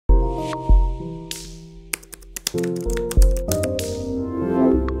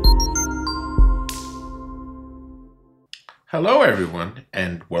Hello everyone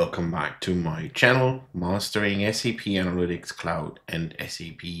and welcome back to my channel, Mastering SAP Analytics Cloud and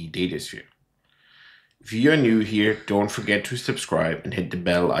SAP Datasphere. If you're new here, don't forget to subscribe and hit the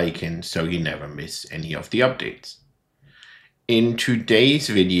bell icon so you never miss any of the updates. In today's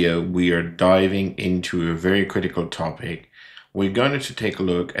video, we are diving into a very critical topic. We're going to take a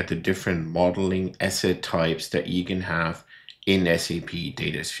look at the different modeling asset types that you can have in SAP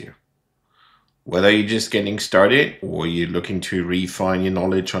Datasphere. Whether you're just getting started or you're looking to refine your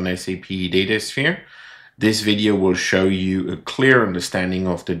knowledge on SAP Datasphere, this video will show you a clear understanding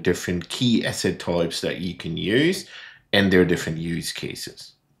of the different key asset types that you can use and their different use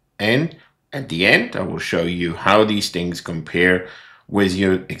cases. And at the end, I will show you how these things compare with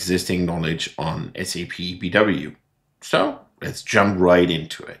your existing knowledge on SAP BW. So let's jump right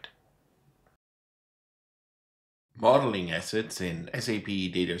into it. Modeling assets in SAP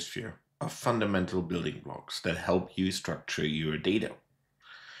Datasphere are fundamental building blocks that help you structure your data.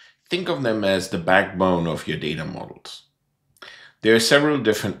 Think of them as the backbone of your data models. There are several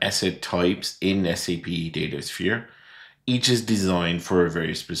different asset types in SAP Datasphere. Each is designed for a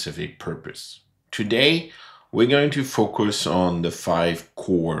very specific purpose. Today, we're going to focus on the 5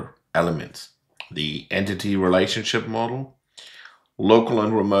 core elements: the entity relationship model, local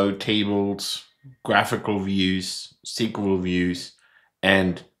and remote tables, graphical views, SQL views,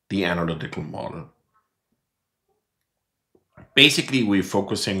 and the analytical model. Basically, we're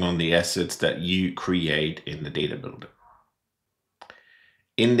focusing on the assets that you create in the data builder.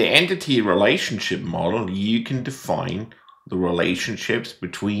 In the entity relationship model, you can define the relationships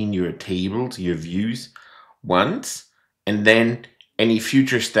between your tables, your views once, and then any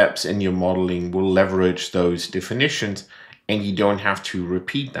future steps in your modeling will leverage those definitions, and you don't have to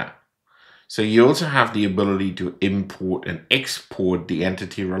repeat that. So you also have the ability to import and export the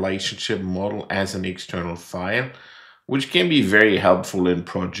entity relationship model as an external file, which can be very helpful in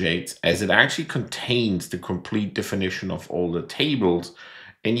projects as it actually contains the complete definition of all the tables,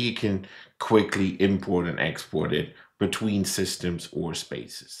 and you can quickly import and export it between systems or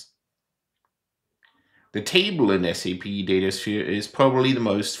spaces. The table in SAP Datasphere is probably the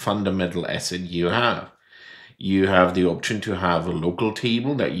most fundamental asset you have. You have the option to have a local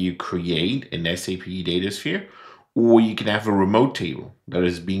table that you create in SAP Datasphere, or you can have a remote table that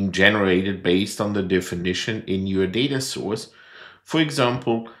is being generated based on the definition in your data source, for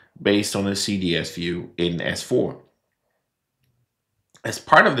example, based on a CDS view in S4. As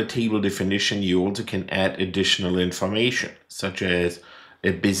part of the table definition, you also can add additional information, such as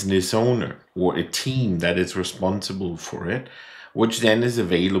a business owner or a team that is responsible for it, which then is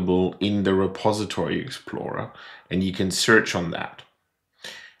available in the repository explorer, and you can search on that.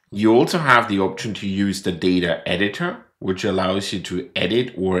 You also have the option to use the data editor, which allows you to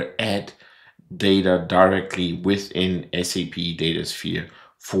edit or add data directly within SAP Datasphere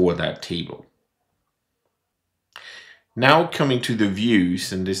for that table. Now coming to the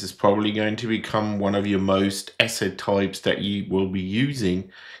views, and this is probably going to become one of your most asset types that you will be using,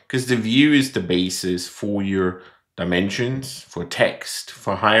 because the view is the basis for your dimensions, for text,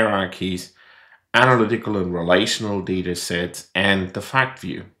 for hierarchies, analytical and relational data sets, and the fact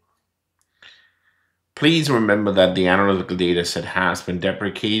view. Please remember that the analytical data set has been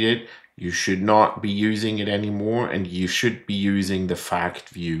deprecated. You should not be using it anymore, and you should be using the fact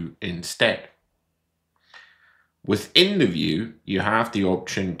view instead. Within the view, you have the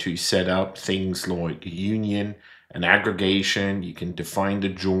option to set up things like union and aggregation. You can define the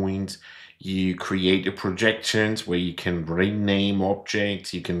joins. You create the projections where you can rename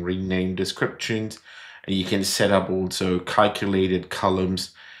objects, you can rename descriptions, and you can set up also calculated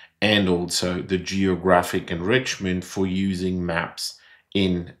columns and also the geographic enrichment for using maps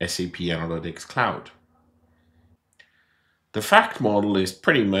in SAP Analytics Cloud. The fact model is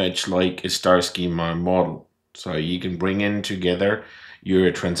pretty much like a star schema model. So you can bring in together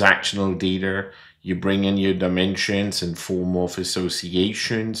your transactional data, you bring in your dimensions in form of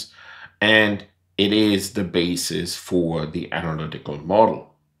associations, and it is the basis for the analytical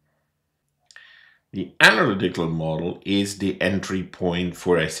model. The analytical model is the entry point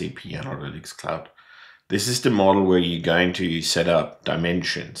for SAP Analytics Cloud. This is the model where you're going to set up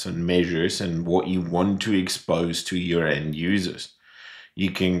dimensions and measures and what you want to expose to your end users.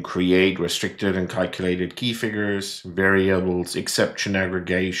 You can create restricted and calculated key figures, variables, exception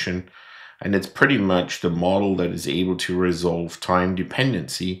aggregation, and it's pretty much the model that is able to resolve time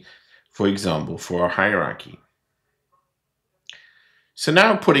dependency, for example, for a hierarchy. So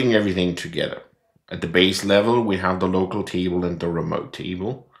now putting everything together. At the base level, we have the local table and the remote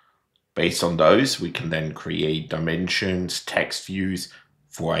table. Based on those, we can then create dimensions, text views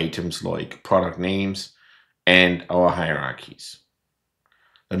for items like product names and our hierarchies.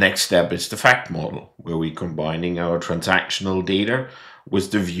 The next step is the fact model, where we're combining our transactional data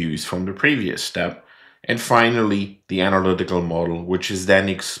with the views from the previous step. And finally, the analytical model, which is then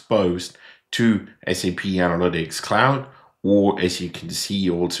exposed to SAP Analytics Cloud, or as you can see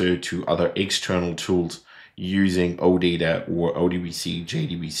also to other external tools using OData or ODBC,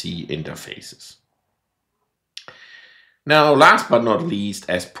 JDBC interfaces. Now, last but not least,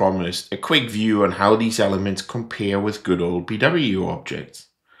 as promised, a quick view on how these elements compare with good old BW objects.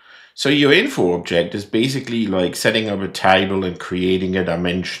 So your info object is basically like setting up a table and creating a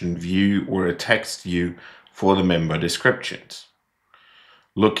dimension view or a text view for the member descriptions.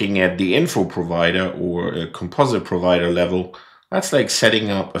 Looking at the info provider or a composite provider level, that's like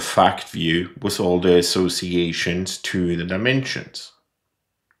setting up a fact view with all the associations to the dimensions.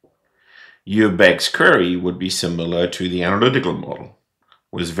 Your BEX query would be similar to the analytical model,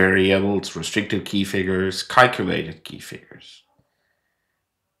 with variables, restricted key figures, calculated key figures.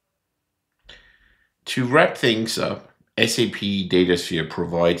 To wrap things up, SAP Datasphere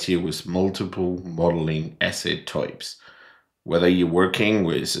provides you with multiple modeling asset types. Whether you're working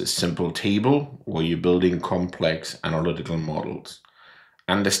with a simple table or you're building complex analytical models.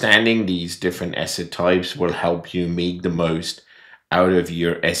 Understanding these different asset types will help you make the most out of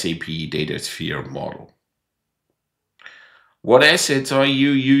your SAP Datasphere model. What assets are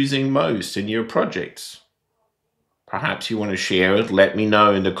you using most in your projects? Perhaps you want to share it, let me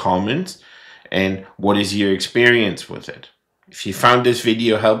know in the comments, and what is your experience with it. If you found this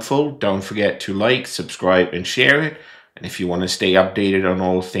video helpful, don't forget to like, subscribe, and share it. And if you want to stay updated on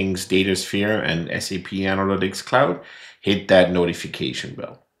all things Datasphere and SAP Analytics Cloud, hit that notification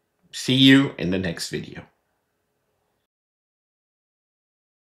bell. See you in the next video.